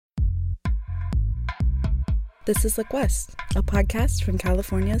This is Look West, a podcast from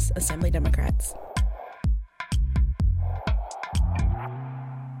California's Assembly Democrats.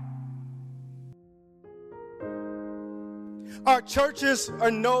 Our churches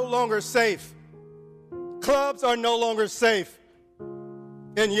are no longer safe. Clubs are no longer safe.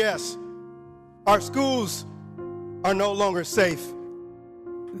 And yes, our schools are no longer safe.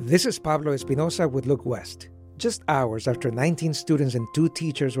 This is Pablo Espinosa with Look West. Just hours after 19 students and 2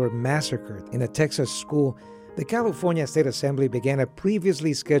 teachers were massacred in a Texas school, the California State Assembly began a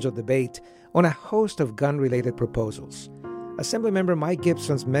previously scheduled debate on a host of gun-related proposals. Assemblymember Mike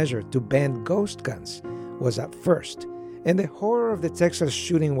Gipson's measure to ban ghost guns was up first, and the horror of the Texas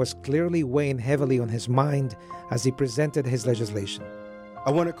shooting was clearly weighing heavily on his mind as he presented his legislation.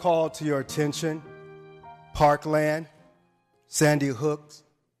 I want to call to your attention Parkland, Sandy Hook,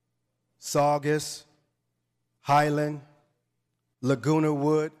 Saugus, Highland, Laguna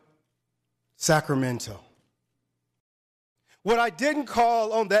Wood, Sacramento. What I didn't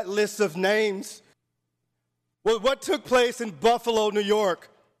call on that list of names was what took place in Buffalo, New York.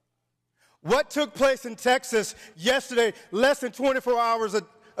 What took place in Texas yesterday, less than 24 hours.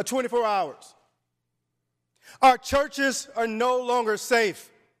 Our churches are no longer safe.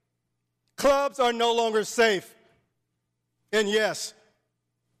 Clubs are no longer safe. And yes,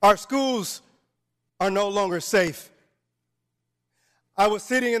 our schools are no longer safe. I was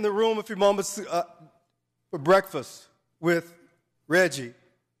sitting in the room a few moments for breakfast with Reggie,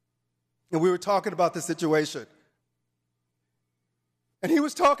 and we were talking about the situation. And he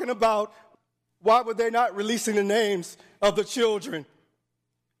was talking about why were they not releasing the names of the children?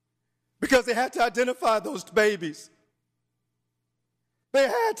 Because they had to identify those babies. They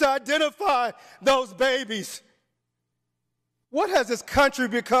had to identify those babies. What has this country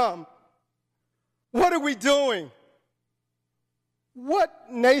become? What are we doing?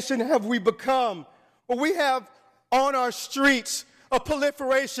 What nation have we become? Well, we have on our streets a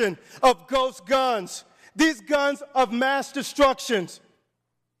proliferation of ghost guns, these guns of mass destruction.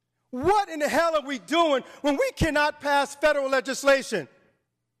 What in the hell are we doing when we cannot pass federal legislation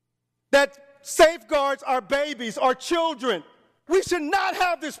that safeguards our babies, our children? We should not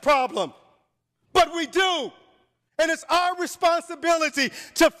have this problem, but we do. And it's our responsibility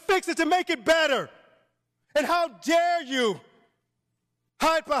to fix it, to make it better. And how dare you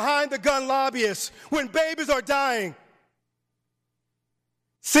hide behind the gun lobbyists when babies are dying?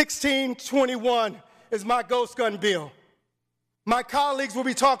 1621 is my ghost gun bill. My colleagues will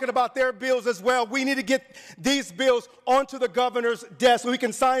be talking about their bills as well. We need to get these bills onto the governor's desk so we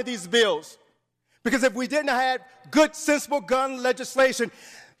can sign these bills. Because if we didn't have good, sensible gun legislation,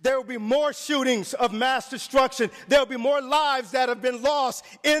 there will be more shootings of mass destruction. There will be more lives that have been lost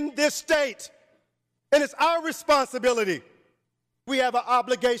in this state. And it's our responsibility. We have an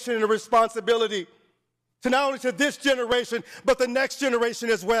obligation and a responsibility to not only to this generation, but the next generation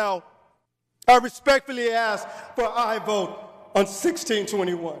as well. I respectfully ask for an aye vote on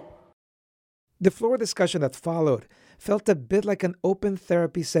 1621. The floor discussion that followed felt a bit like an open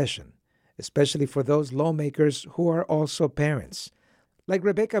therapy session, especially for those lawmakers who are also parents, like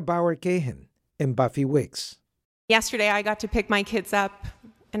Rebecca Bauer-Kahan and Buffy Wicks. Yesterday, I got to pick my kids up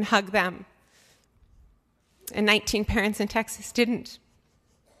and hug them. And 19 parents in Texas didn't.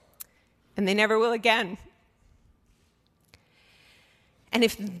 And they never will again. And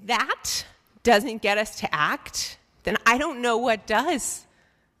if that doesn't get us to act, then I don't know what does.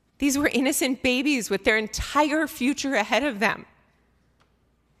 These were innocent babies with their entire future ahead of them.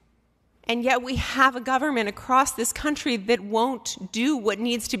 And yet we have a government across this country that won't do what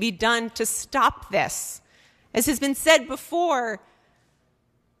needs to be done to stop this. As has been said before,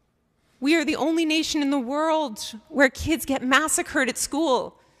 we are the only nation in the world where kids get massacred at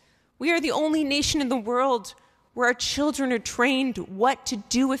school. We are the only nation in the world where our children are trained what to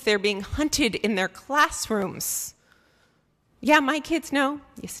do if they're being hunted in their classrooms. Yeah, my kids know.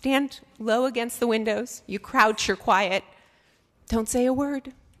 You stand low against the windows. You crouch, you're quiet. Don't say a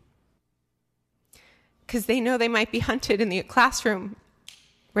word. Because they know they might be hunted in the classroom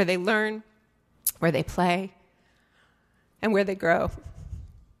where they learn, where they play, and where they grow.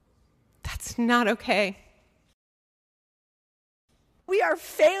 That's not okay. We are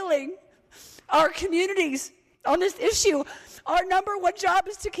failing our communities on this issue. Our number one job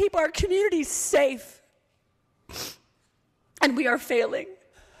is to keep our communities safe. And we are failing.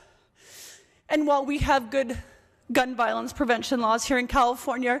 And while we have good gun violence prevention laws here in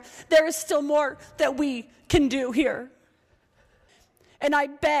California, there is still more that we can do here. And I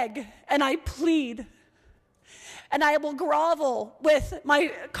beg and I plead And I will grovel with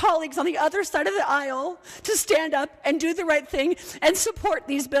my colleagues on the other side of the aisle to stand up and do the right thing and support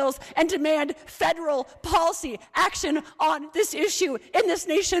these bills and demand federal policy action on this issue in this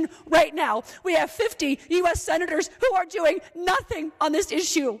nation right now. We have 50 U.S. senators who are doing nothing on this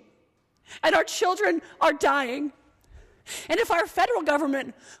issue, and our children are dying. And if our federal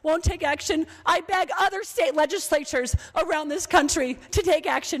government won't take action, I beg other state legislatures around this country to take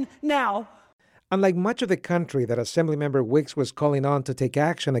action now. Unlike much of the country that Assemblymember Wicks was calling on to take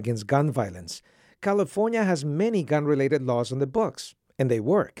action against gun violence, California has many gun-related laws on the books, and they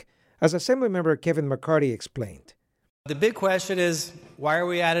work, as Assemblymember Kevin McCarty explained. The big question is, why are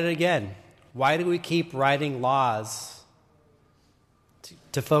we at it again? Why do we keep writing laws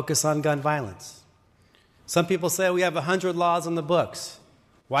to focus on gun violence? Some people say we have 100 laws on the books.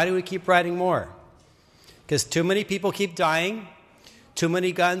 Why do we keep writing more? Because too many people keep dying, too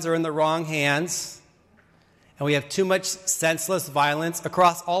many guns are in the wrong hands, and we have too much senseless violence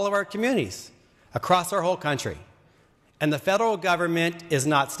across all of our communities, across our whole country. And the federal government is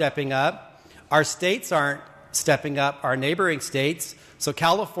not stepping up. Our states aren't stepping up, our neighboring states. So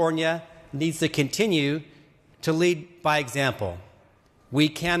California needs to continue to lead by example. We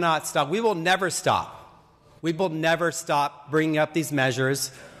cannot stop. We will never stop. We will never stop bringing up these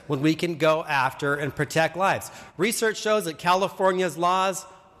measures when we can go after and protect lives. Research shows that California's laws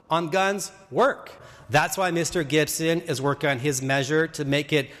on guns work. That's why Mr. Gipson is working on his measure to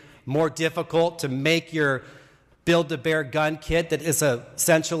make it more difficult to make your build-to-bear gun kit that is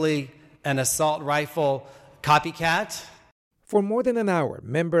essentially an assault rifle copycat. For more than an hour,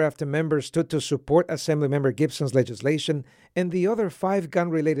 member after member stood to support Assemblymember Gipson's legislation and the other 5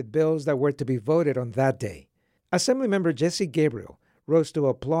 gun-related bills that were to be voted on that day. Assemblymember Jesse Gabriel rose to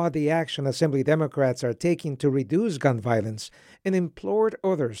applaud the action Assembly Democrats are taking to reduce gun violence and implored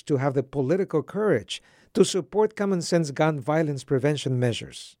others to have the political courage to support common-sense gun violence prevention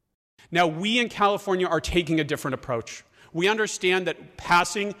measures. Now, we in California are taking a different approach. We understand that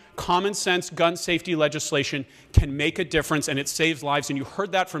passing common-sense gun safety legislation can make a difference, and it saves lives. And you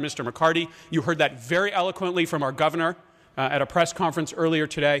heard that from Mr. McCarty. You heard that very eloquently from our governor at a press conference earlier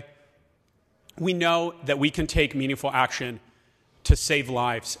today. We know that we can take meaningful action to save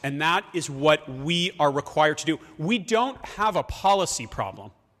lives, and that is what we are required to do. We don't have a policy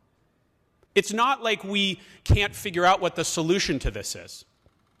problem. It's not like we can't figure out what the solution to this is,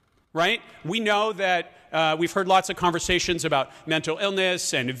 right? We know that we've heard lots of conversations about mental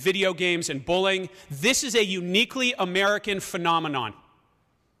illness and video games and bullying. This is a uniquely American phenomenon.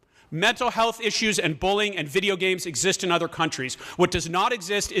 Mental health issues and bullying and video games exist in other countries. What does not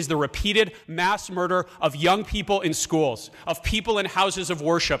exist is the repeated mass murder of young people in schools, of people in houses of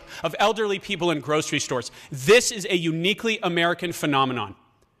worship, of elderly people in grocery stores. This is a uniquely American phenomenon.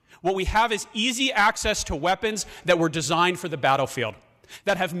 What we have is easy access to weapons that were designed for the battlefield,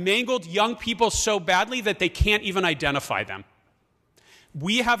 that have mangled young people so badly that they can't even identify them.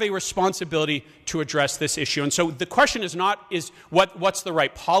 We have a responsibility to address this issue. And so the question is not what's the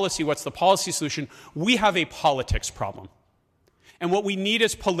right policy, what's the policy solution? We have a politics problem. And what we need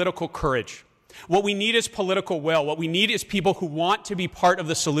is political courage. What we need is political will. What we need is people who want to be part of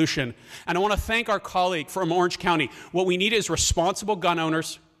the solution. And I want to thank our colleague from Orange County. What we need is responsible gun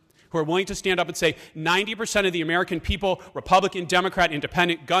owners who are willing to stand up and say 90% of the American people, Republican, Democrat,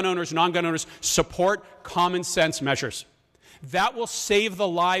 Independent, gun owners, non-gun owners, support common sense measures. That will save the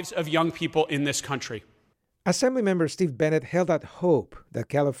lives of young people in this country. Assemblymember Steve Bennett held out hope that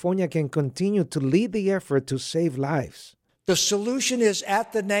California can continue to lead the effort to save lives. The solution is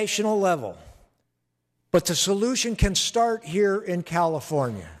at the national level, but the solution can start here in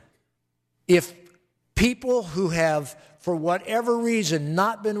California. If people who have, for whatever reason,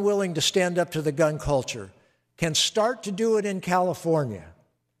 not been willing to stand up to the gun culture can start to do it in California,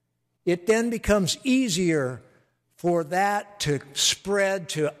 it then becomes easier for that to spread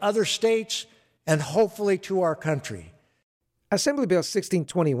to other states and hopefully to our country. Assembly Bill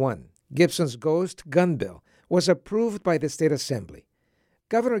 1621, Gipson's Ghost Gun Bill, was approved by the State Assembly.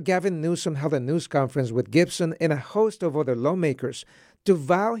 Governor Gavin Newsom held a news conference with Gipson and a host of other lawmakers to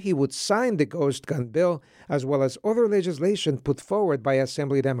vow he would sign the Ghost Gun Bill, as well as other legislation put forward by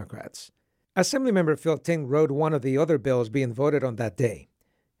Assembly Democrats. Assemblymember Phil Ting wrote one of the other bills being voted on that day.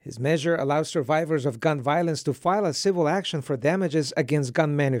 His measure allows survivors of gun violence to file a civil action for damages against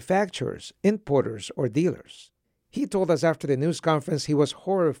gun manufacturers, importers, or dealers. He told us after the news conference he was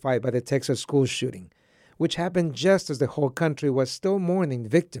horrified by the Texas school shooting, which happened just as the whole country was still mourning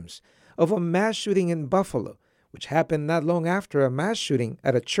victims of a mass shooting in Buffalo, which happened not long after a mass shooting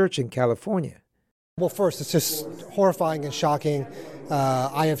at a church in California. Well, first, it's just horrifying and shocking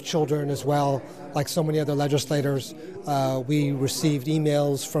I have children as well, like so many other legislators. We received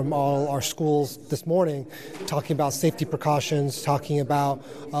emails from all our schools this morning talking about safety precautions, talking about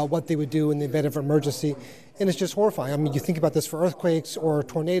what they would do in the event of emergency. And it's just horrifying. I mean, you think about this for earthquakes or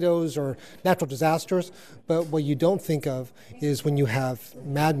tornadoes or natural disasters, but what you don't think of is when you have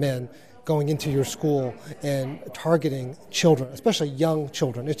madmen going into your school and targeting children, especially young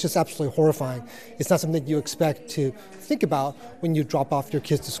children. It's just absolutely horrifying. It's not something you expect to think about when you drop off your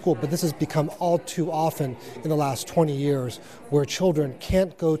kids to school, but this has become all too often in the last 20 years where children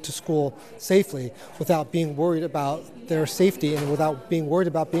can't go to school safely without being worried about their safety and without being worried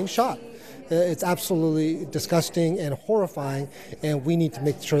about being shot. It's absolutely disgusting and horrifying, and we need to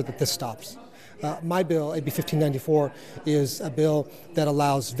make sure that this stops. My bill, AB 1594, is a bill that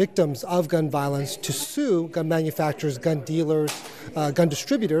allows victims of gun violence to sue gun manufacturers, gun dealers, gun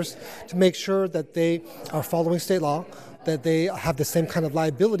distributors to make sure that they are following state law, that they have the same kind of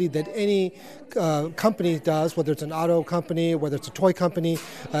liability that any company does, whether it's an auto company, whether it's a toy company.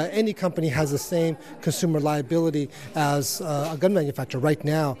 Any company has the same consumer liability as a gun manufacturer. Right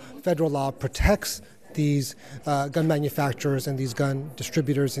now, federal law protects these gun manufacturers and these gun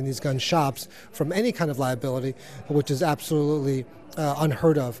distributors and these gun shops from any kind of liability, which is absolutely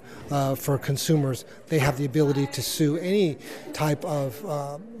unheard of for consumers. They have the ability to sue any type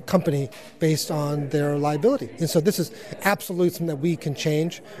of company based on their liability. And so this is absolutely something that we can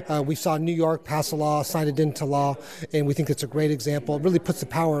change. We saw New York pass a law, sign it into law, and we think it's a great example. It really puts the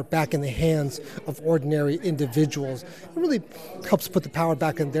power back in the hands of ordinary individuals. It really helps put the power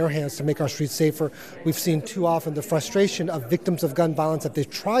back in their hands to make our streets safer. We've seen too often the frustration of victims of gun violence that they've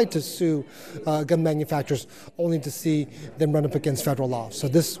tried to sue gun manufacturers only to see them run up against federal law. So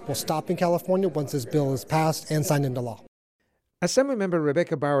this will stop in California once this bill is passed and signed into law. Assemblymember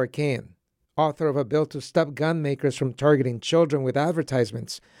Rebecca Bauer-Kahan, author of a bill to stop gun makers from targeting children with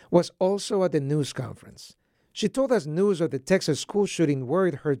advertisements, was also at the news conference. She told us news of the Texas school shooting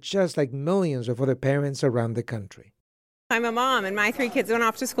worried her just like millions of other parents around the country. I'm a mom, and my 3 kids went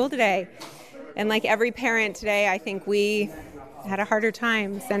off to school today. And like every parent today, I think we had a harder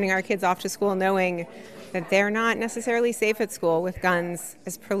time sending our kids off to school knowing that they're not necessarily safe at school with guns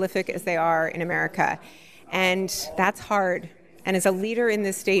as prolific as they are in America. And that's hard. And as a leader in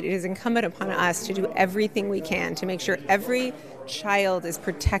this state, it is incumbent upon us to do everything we can to make sure every child is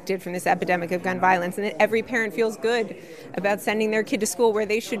protected from this epidemic of gun violence and that every parent feels good about sending their kid to school where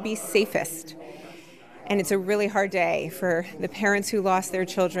they should be safest. And it's a really hard day for the parents who lost their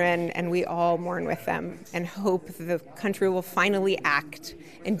children, and we all mourn with them and hope the country will finally act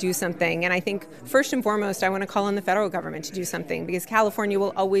and do something. And I think first and foremost, I want to call on the federal government to do something because California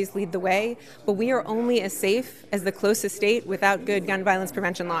will always lead the way, but we are only as safe as the closest state without good gun violence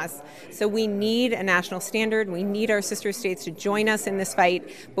prevention laws. So we need a national standard. We need our sister states to join us in this fight,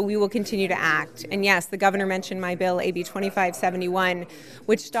 but we will continue to act. And yes, the governor mentioned my bill, AB 2571,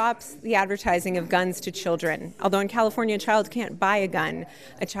 which stops the advertising of guns to children. Although in California, a child can't buy a gun,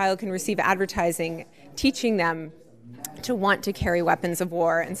 a child can receive advertising teaching them to want to carry weapons of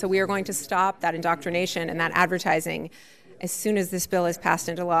war. And so we are going to stop that indoctrination and that advertising as soon as this bill is passed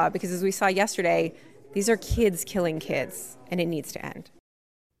into law, because as we saw yesterday, these are kids killing kids, and it needs to end.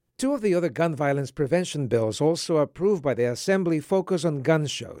 2 of the other gun violence prevention bills also approved by the Assembly focus on gun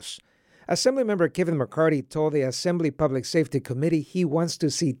shows. Assemblymember Kevin McCarty told the Assembly Public Safety Committee he wants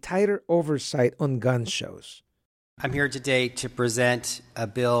to see tighter oversight on gun shows. I'm here today to present a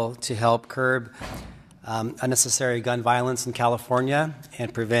bill to help curb unnecessary gun violence in California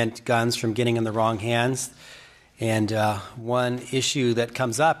and prevent guns from getting in the wrong hands. And one issue that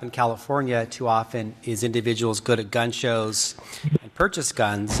comes up in California too often is individuals go to gun shows and purchase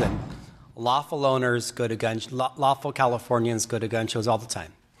guns, and lawful owners go to lawful Californians go to gun shows all the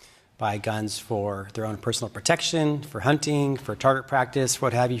time. Buy guns for their own personal protection, for hunting, for target practice,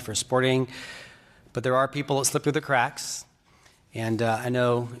 what have you, for sporting. But there are people that slip through the cracks. And I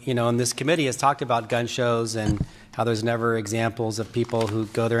know, and this committee has talked about gun shows and how there's never examples of people who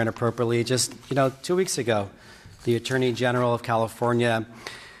go there inappropriately. Just, 2 weeks ago, the Attorney General of California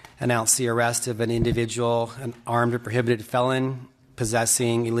announced the arrest of an individual, an armed or prohibited felon,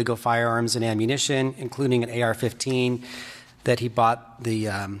 possessing illegal firearms and ammunition, including an AR-15, that he bought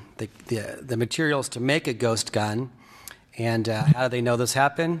the materials to make a ghost gun. And how do they know this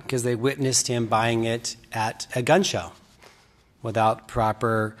happened? Because they witnessed him buying it at a gun show without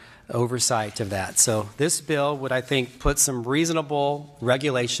proper oversight of that. So this bill would, I think, put some reasonable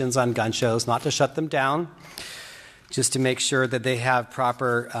regulations on gun shows, not to shut them down, just to make sure that they have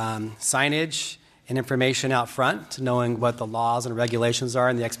proper signage and information out front, knowing what the laws and regulations are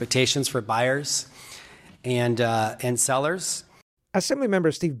and the expectations for buyers and sellers.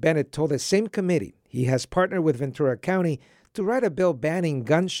 Assemblymember Steve Bennett told the same committee he has partnered with Ventura County to write a bill banning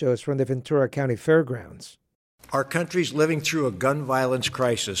gun shows from the Ventura County Fairgrounds. Our country's living through a gun violence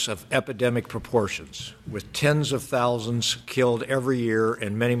crisis of epidemic proportions, with tens of thousands killed every year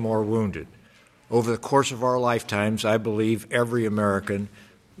and many more wounded. Over the course of our lifetimes, I believe every American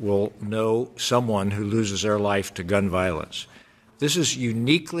will know someone who loses their life to gun violence. This is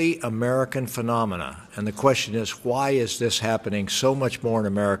uniquely American phenomena, and the question is, why is this happening so much more in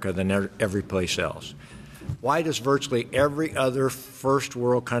America than every place else? Why does virtually every other first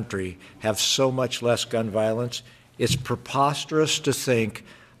world country have so much less gun violence? It's preposterous to think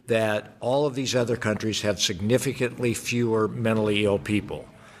that all of these other countries have significantly fewer mentally ill people.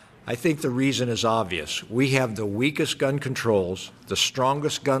 I think the reason is obvious. We have the weakest gun controls, the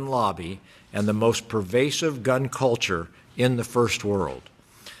strongest gun lobby, and the most pervasive gun culture in the first world.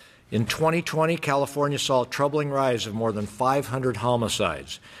 In 2020, California saw a troubling rise of more than 500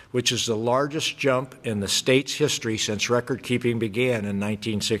 homicides, which is the largest jump in the state's history since record-keeping began in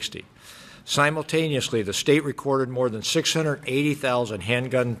 1960. Simultaneously, the state recorded more than 680,000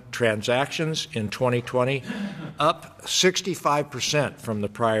 handgun transactions in 2020, up 65% from the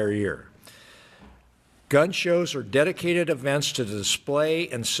prior year. Gun shows are dedicated events to the display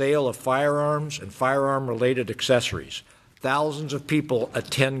and sale of firearms and firearm-related accessories. Thousands of people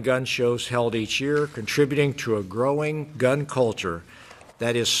attend gun shows held each year, contributing to a growing gun culture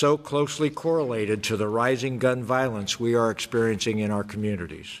that is so closely correlated to the rising gun violence we are experiencing in our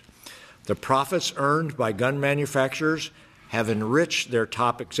communities. The profits earned by gun manufacturers have enriched their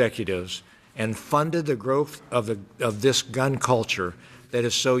top executives and funded the growth of this gun culture that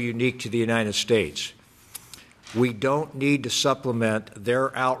is so unique to the United States. We don't need to supplement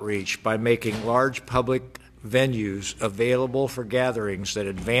their outreach by making large public venues available for gatherings that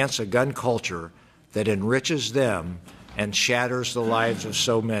advance a gun culture that enriches them and shatters the lives of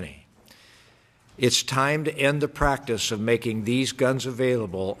so many. It's time to end the practice of making these guns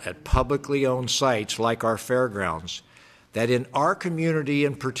available at publicly owned sites like our fairgrounds, that in our community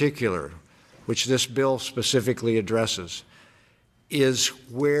in particular, which this bill specifically addresses, is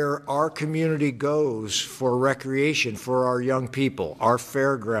where our community goes for recreation for our young people, our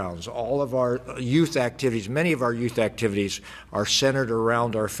fairgrounds, all of our youth activities. Many of our youth activities are centered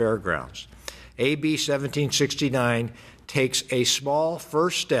around our fairgrounds. AB 1769 takes a small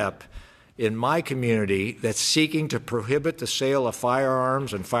first step in my community that's seeking to prohibit the sale of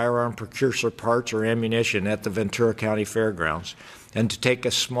firearms and firearm precursor parts or ammunition at the Ventura County Fairgrounds, and to take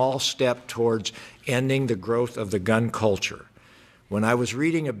a small step towards ending the growth of the gun culture. When I was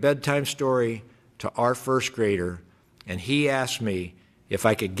reading a bedtime story to our first grader, and he asked me if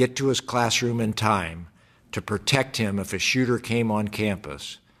I could get to his classroom in time to protect him if a shooter came on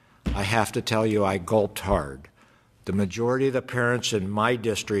campus, I have to tell you I gulped hard. The majority of the parents in my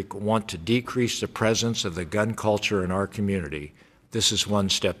district want to decrease the presence of the gun culture in our community. This is one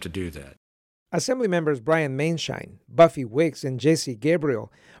step to do that. Assembly members Maienschein, Buffy Wicks, and Jesse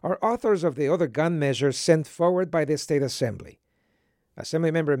Gabriel are authors of the other gun measures sent forward by the State Assembly.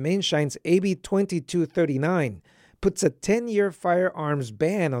 Assemblymember Maienschein's AB 2239 puts a 10-year firearms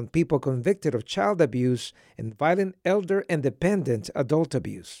ban on people convicted of child abuse and violent elder and dependent adult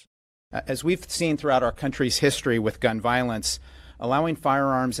abuse. As we've seen throughout our country's history with gun violence, allowing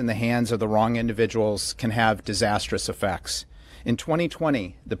firearms in the hands of the wrong individuals can have disastrous effects. In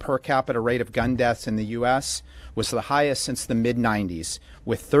 2020, the per capita rate of gun deaths in the U.S. was the highest since the mid-90s,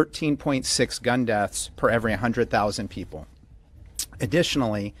 with 13.6 gun deaths per every 100,000 people.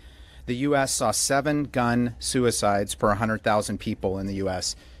 Additionally, the U.S. saw 7 gun suicides per 100,000 people in the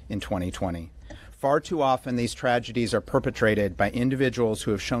U.S. in 2020. Far too often, these tragedies are perpetrated by individuals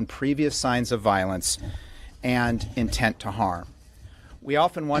who have shown previous signs of violence and intent to harm. We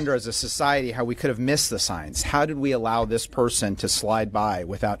often wonder as a society how we could have missed the signs. How did we allow this person to slide by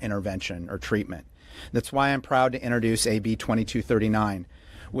without intervention or treatment? That's why I'm proud to introduce AB 2239,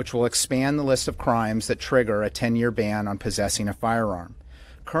 which will expand the list of crimes that trigger a 10-year ban on possessing a firearm.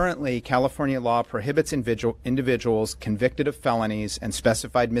 Currently, California law prohibits individuals convicted of felonies and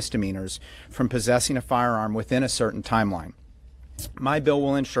specified misdemeanors from possessing a firearm within a certain timeline. My bill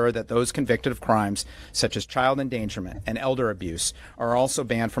will ensure that those convicted of crimes such as child endangerment and elder abuse are also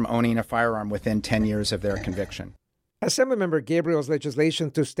banned from owning a firearm within 10 years of their conviction. Assemblymember Gabriel's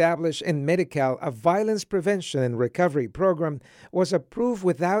legislation to establish in Medi-Cal a violence prevention and recovery program was approved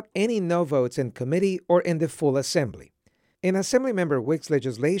without any no votes in committee or in the full Assembly. In Assemblymember Wicks'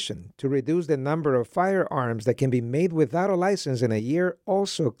 legislation to reduce the number of firearms that can be made without a license in a year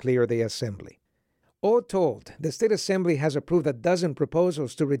also cleared the Assembly. All told, the State Assembly has approved a dozen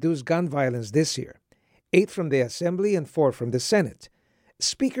proposals to reduce gun violence this year. 8 from the Assembly and 4 from the Senate.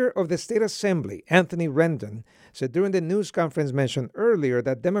 Speaker of the State Assembly, Anthony Rendon, said during the news conference mentioned earlier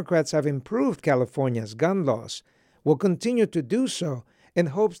that Democrats have improved California's gun laws, will continue to do so, and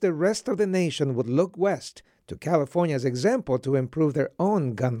hopes the rest of the nation would look west to California's example to improve their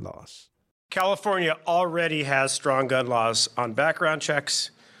own gun laws. California already has strong gun laws on background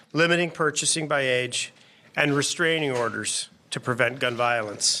checks, limiting purchasing by age, and restraining orders to prevent gun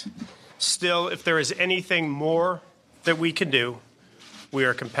violence. Still, if there is anything more that we can do, we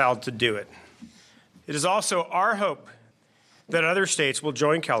are compelled to do it. It is also our hope that other states will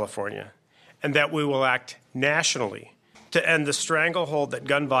join California and that we will act nationally to end the stranglehold that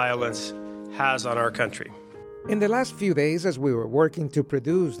gun violence has on our country. In the last few days, as we were working to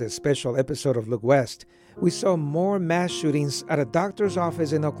produce this special episode of Look West, we saw more mass shootings at a doctor's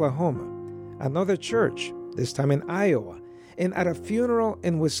office in Oklahoma, another church, this time in Iowa, and at a funeral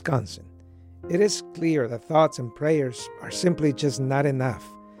in Wisconsin. It is clear that thoughts and prayers are simply just not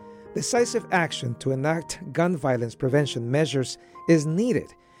enough. Decisive action to enact gun violence prevention measures is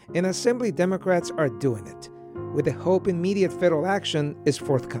needed, and Assembly Democrats are doing it, with the hope immediate federal action is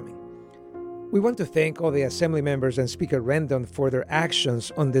forthcoming. We want to thank all the Assembly members and Speaker Rendon for their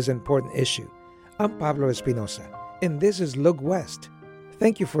actions on this important issue. I'm Pablo Espinosa, and this is Look West.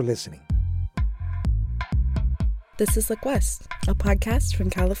 Thank you for listening. This is Look West, a podcast from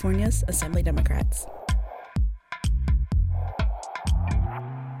California's Assembly Democrats.